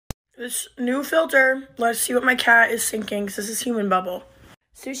This new filter, let's see what my cat is thinking, because this is human bubble.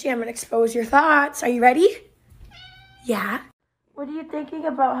 Sushi, I'm gonna expose your thoughts. Are you ready? Yeah. What are you thinking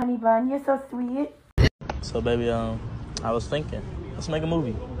about, honey bun? You're so sweet. So, baby, I was thinking, let's make a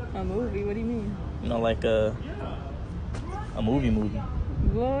movie. A movie? What do you mean? You know, like a movie.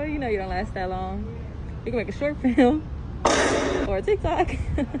 Boy, you know you don't last that long. You can make a short film, or a TikTok,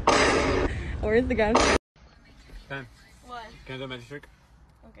 or Instagram. Ben, What? can I do a magic trick?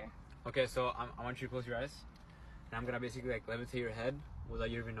 Okay. Okay, so I want you to close your eyes, and I'm gonna basically like levitate your head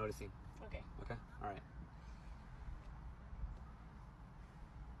without you even noticing. Okay. Okay. All right.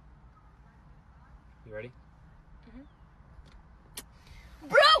 You ready?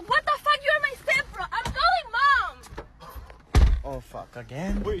 Bro, what the fuck? You're my step bro. I'm calling mom. Oh fuck,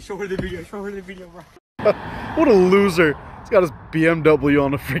 again? Wait, show her the video, bro. What a loser. He's got his BMW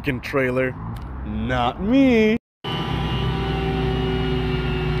on a freaking trailer. Not me.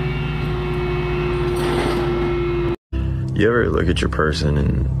 You ever look at your person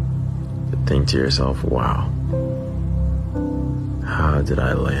and think to yourself, wow, how did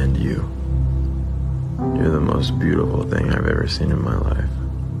I land you? You're the most beautiful thing I've ever seen in my life,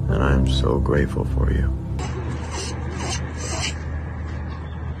 and I am so grateful for you.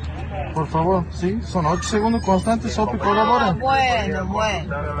 Por favor, sí, son 8 segundos constantes, só picou agora. Bueno.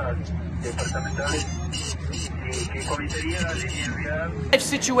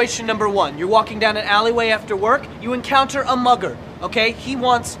 Situation number 1. You're walking down an alleyway after work, you encounter a mugger, okay? He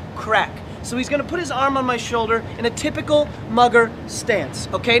wants crack. So he's gonna put his arm on my shoulder in a typical mugger stance,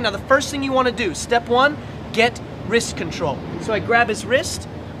 okay? Now the first thing you wanna do, step 1, get wrist control. So I grab his wrist,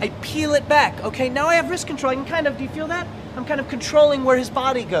 I peel it back, okay? Now I have wrist control, I can kind of, do you feel that? I'm kind of controlling where his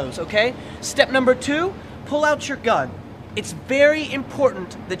body goes, okay? Step number 2, pull out your gun. It's very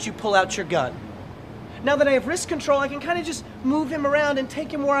important that you pull out your gun. Now that I have wrist control, I can kind of just move him around and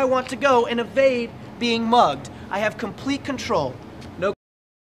take him where I want to go and evade being mugged. I have complete control. No.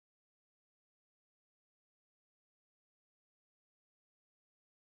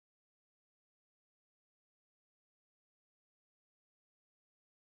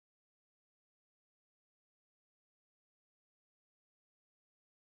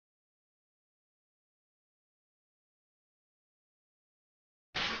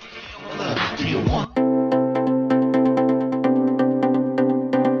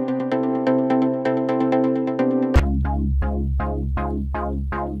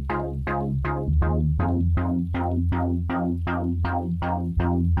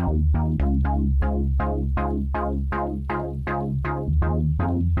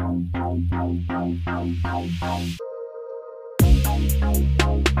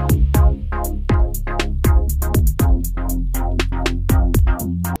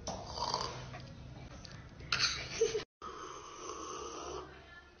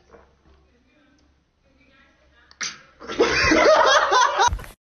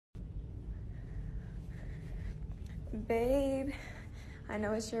 Babe, I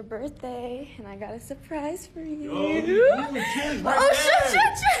know it's your birthday, and I got a surprise for you. Oh, shit!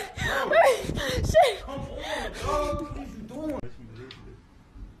 Come on, what are you doing?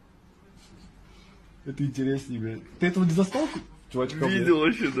 Это интереснее, блядь. Ты этого не застал, чувачка?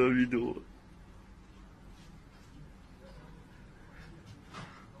 Видео сюда, видео.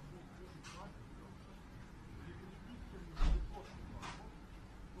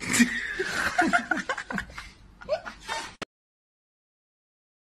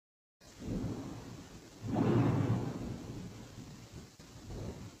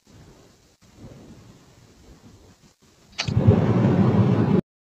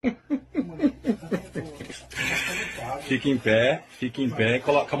 Fica em pé e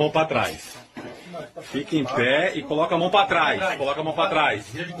coloca a mão pra trás. Fica em pé e coloca a mão pra trás. Coloca a mão pra trás.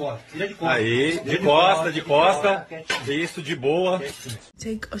 Aí, de costa. Isso, de boa.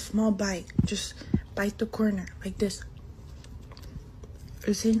 Take a small bite. Just bite the corner like this.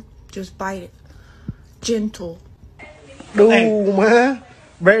 You see? Just bite it. Gentle. Đù má.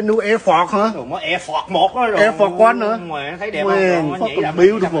 Brand new Air Force hả? Air Force 1 đó rồi. Air Force 1 nữa. Ngoài thấy đẹp Man, không? fucking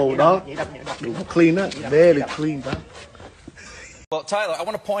beautiful đó. Đủ clean á. Very clean đó. Well, Tyler, I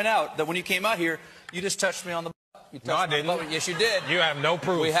want to point out that when you came out here, you just touched me on the butt. You touched No, I my didn't. butt. Yes, you did. You have no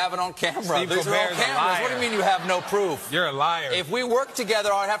proof. We have it on camera. Steve These are all Colbert's a cameras. liar. What do you mean you have no proof? You're a liar. If we worked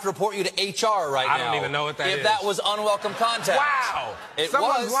together, I'd have to report you to HR right now. I don't even know what that is. If that was unwelcome contact. Wow! It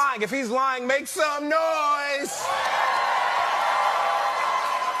Someone's was. lying. If he's lying, make some noise!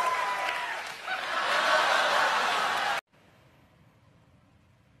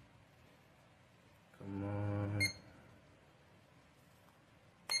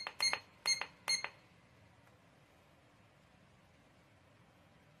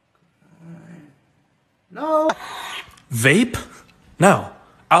 No. Vape? No.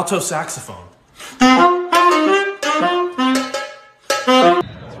 Alto saxophone.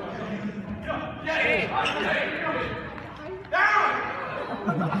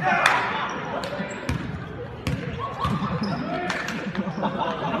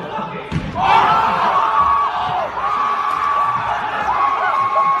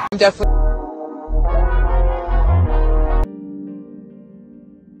 Definitely.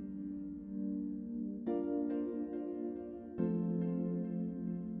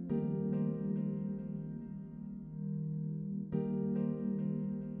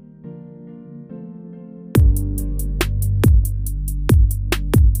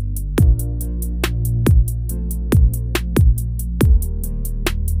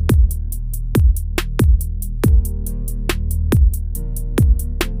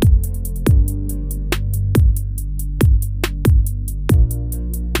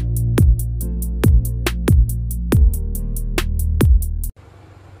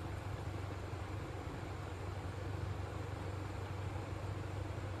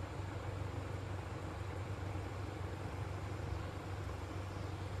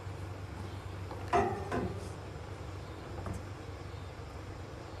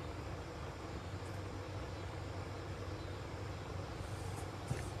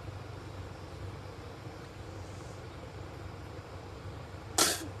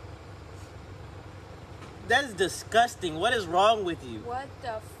 That is disgusting. What is wrong with you? What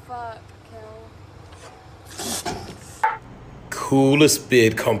the fuck, Kel? Coolest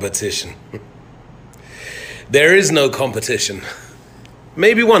beard competition. There is no competition.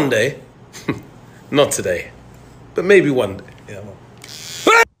 Maybe one day. Not today. But maybe one day. Yeah, well.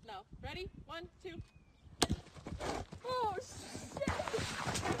 No. Ready? 1, 2. Oh, shit.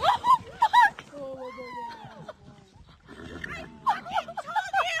 Oh, fuck!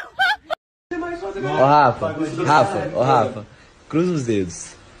 Ô Rafa, cruza os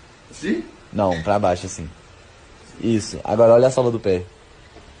dedos. Sim? Não, pra baixo assim. Isso, agora olha a sola do pé.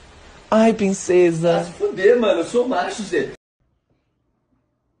 Ai, princesa. Vai se fuder, mano, eu sou macho, Zé.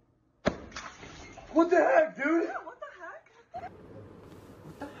 What the heck, dude? What the heck?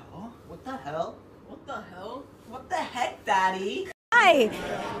 What the hell? What the hell? What the heck, Daddy? Hi!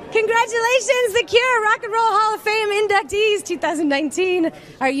 Congratulations, the Cure Rock and Roll Hall of Fame inductees 2019.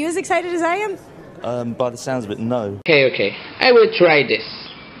 Are you as excited as I am? By the sounds of it, no. Okay, I will try this.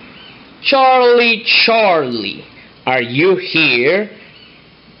 Charlie, are you here?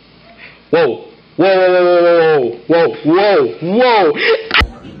 Whoa, whoa, whoa, whoa, whoa, whoa.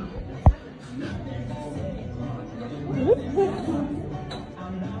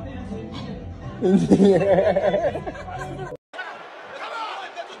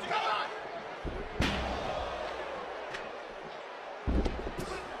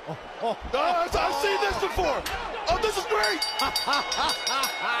 Oh, I've seen this before. Oh, this is great.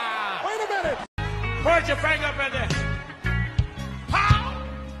 Wait a minute. Put your finger up in there. Pow!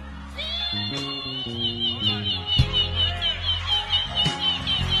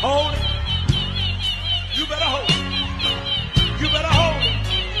 Hold it. You better hold it. You better hold it.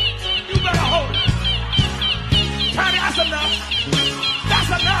 You better hold it. Tony, that's enough. That's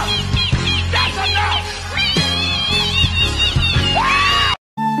enough. That's enough.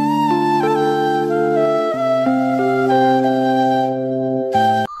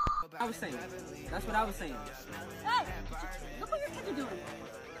 That's what I was saying. Hey! Look what your kids are doing.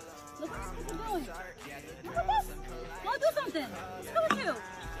 Look what your kids are doing. Look at this. Go do something. Let's go with you.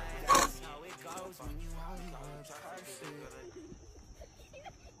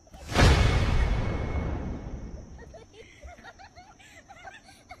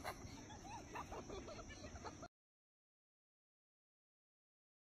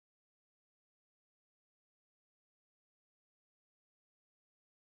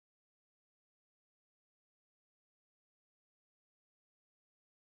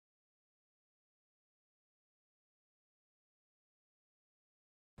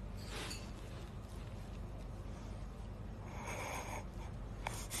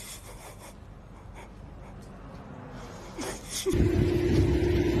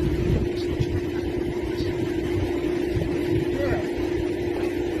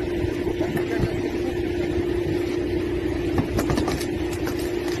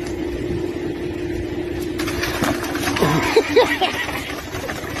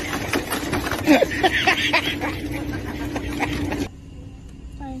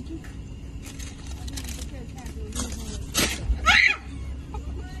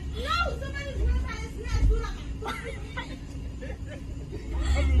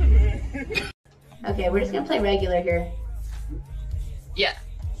 Okay, we're just gonna play regular here. Yeah.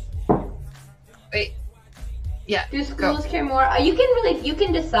 Wait. Yeah. Do schools care more? You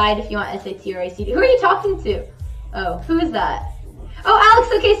can decide if you want SAT or ACT. Who are you talking to? Oh, who is that? Oh,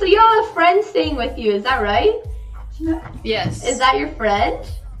 Alex. Okay, so you have a friend staying with you. Is that right? Yes. Is that your friend?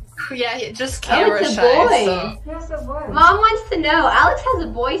 Yeah, just camera it's a shy. boy. So. Yes, a boy. Mom wants to know. Alex has a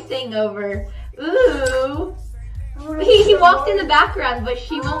boy staying over. Ooh. He walked in the background, but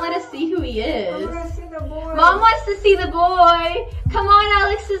she won't let us see who he is. Mom wants to see the boy. Come on,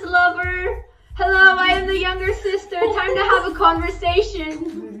 Alex's lover. Hello, I am the younger sister. Time to have a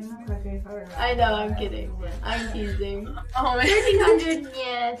conversation. I know, I'm kidding. I'm teasing. Oh, 1300,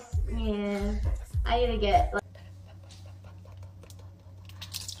 yes. Yeah. I need to get...